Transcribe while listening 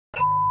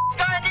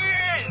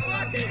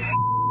Racist,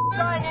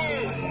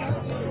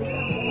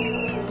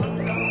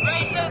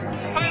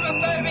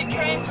 homophobic,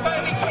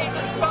 transphobic,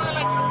 racist,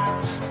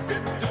 violent.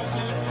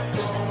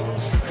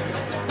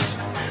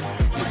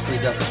 He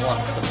doesn't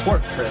want to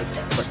support Chris,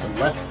 but the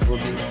left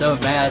would be so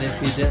mad if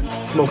he didn't.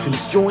 Smoking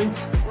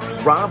joints,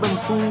 robbing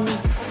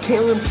fools,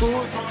 killing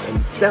fools, and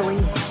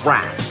selling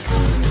crack.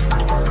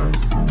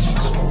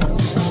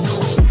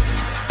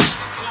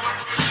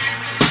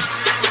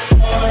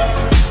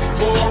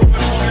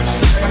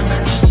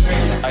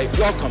 I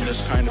welcome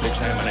this kind of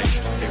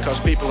examination because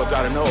people have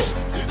got to know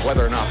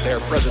whether or not their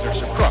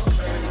president's a crook.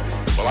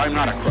 Well, I'm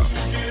not a crook.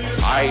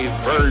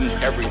 I've earned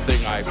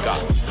everything I've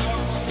got.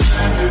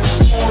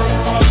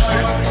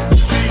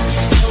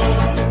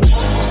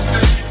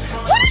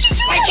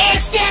 I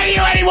can't stand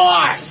you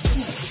anymore!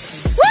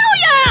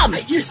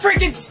 William! You're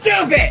freaking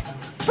stupid!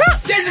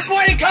 This is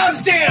what it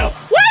comes to!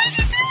 Why did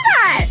you do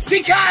that?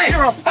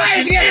 Because I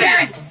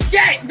have to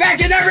get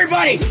back at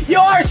everybody! You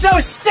are so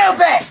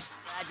stupid!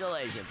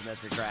 Congratulations,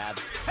 Mr. Krabs.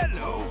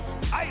 Hello,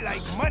 I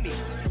like money.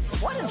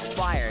 What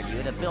inspired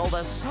you to build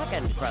a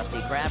second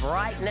Krusty Krab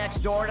right next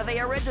door to the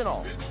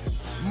original?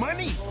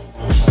 Money?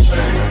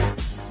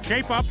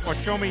 Shape up or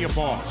show me your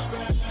balls.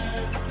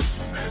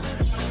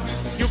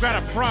 If you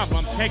got a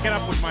problem, take it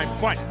up with my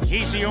butt.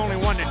 He's the only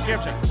one that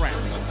gives a crap.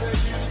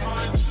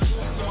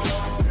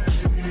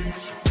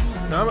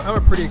 No, I'm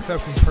a pretty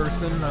accepting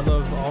person. I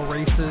love all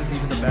races,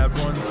 even the bad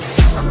ones.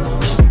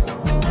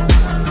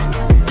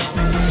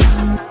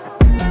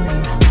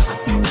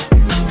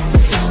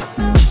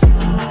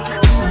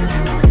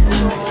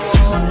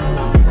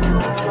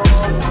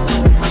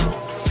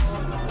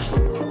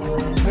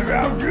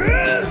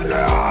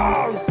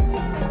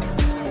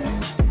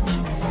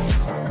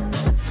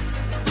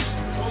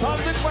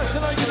 Sandık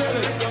başına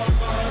gidelim.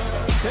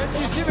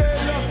 Kendisi ve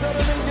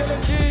evlatlarının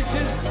geleceği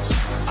için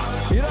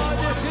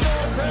iradesini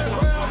ortaya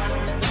koyan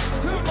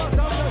tüm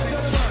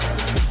vatandaşlarıma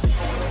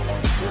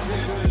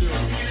teşekkür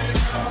ediyorum.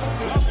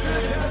 Yaptığı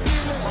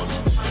terbiyle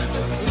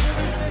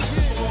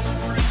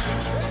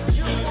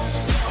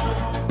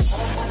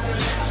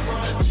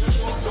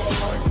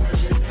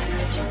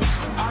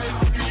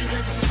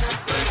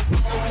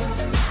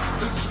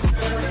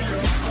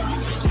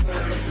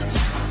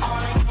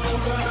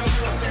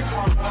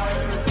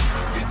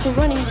We're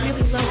running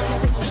really low on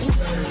everybody.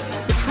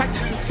 We're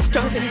practically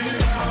starving.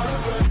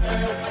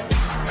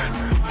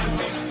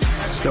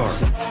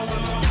 Starving.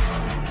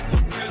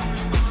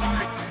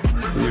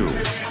 You.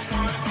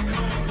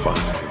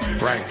 Fine.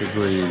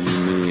 Practically, you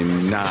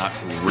mean not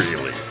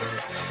really.